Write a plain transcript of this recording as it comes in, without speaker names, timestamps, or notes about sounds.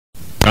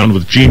around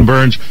with Gene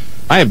Burns.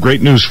 I have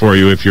great news for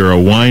you if you're a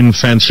wine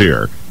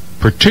fancier,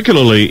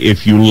 particularly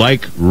if you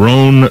like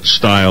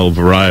Rhone-style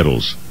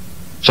varietals,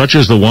 such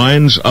as the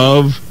wines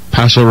of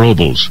Paso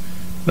Robles.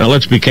 Now,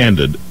 let's be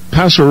candid.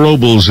 Paso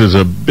Robles is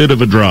a bit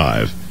of a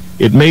drive.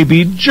 It may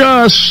be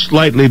just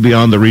slightly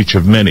beyond the reach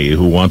of many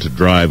who want to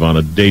drive on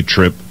a day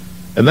trip,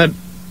 and that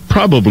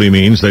probably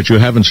means that you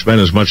haven't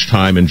spent as much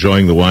time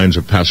enjoying the wines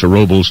of Paso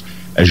Robles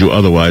as you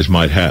otherwise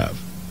might have.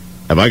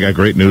 Have I got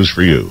great news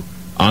for you?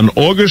 On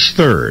August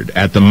 3rd,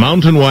 at the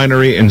Mountain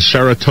Winery in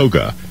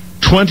Saratoga,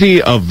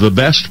 20 of the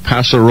best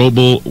Paso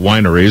Robles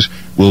wineries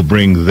will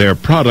bring their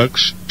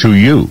products to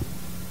you.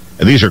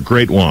 And these are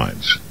great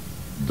wines.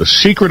 The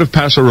secret of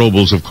Paso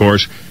Robles, of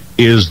course,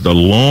 is the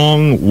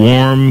long,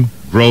 warm,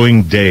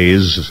 growing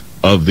days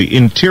of the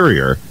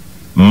interior,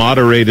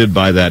 moderated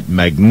by that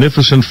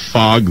magnificent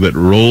fog that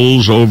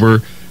rolls over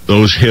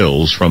those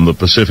hills from the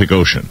Pacific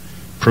Ocean,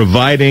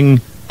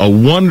 providing a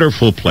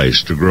wonderful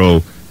place to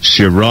grow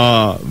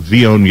Syrah,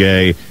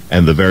 Viognier,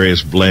 and the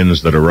various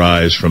blends that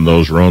arise from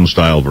those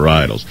Rhone-style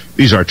varietals.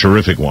 These are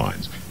terrific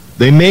wines.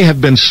 They may have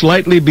been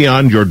slightly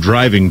beyond your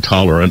driving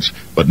tolerance,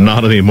 but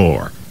not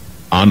anymore.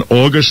 On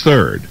August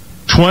 3rd,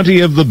 20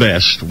 of the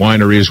best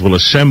wineries will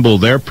assemble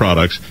their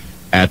products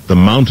at the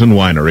Mountain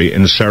Winery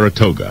in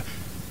Saratoga.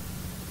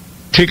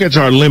 Tickets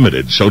are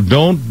limited, so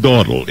don't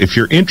dawdle. If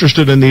you're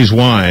interested in these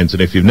wines,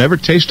 and if you've never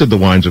tasted the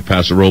wines of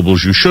Paso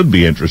Robles, you should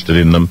be interested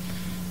in them.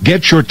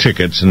 Get your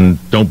tickets and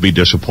don't be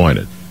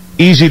disappointed.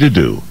 Easy to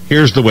do.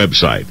 Here's the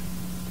website.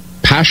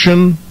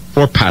 Passion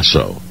for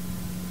Paso.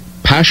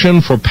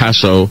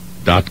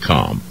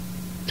 PassionForPaso.com.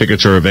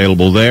 Tickets are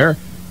available there,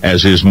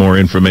 as is more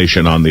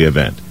information on the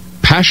event.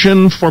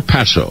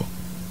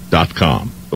 PassionForPaso.com.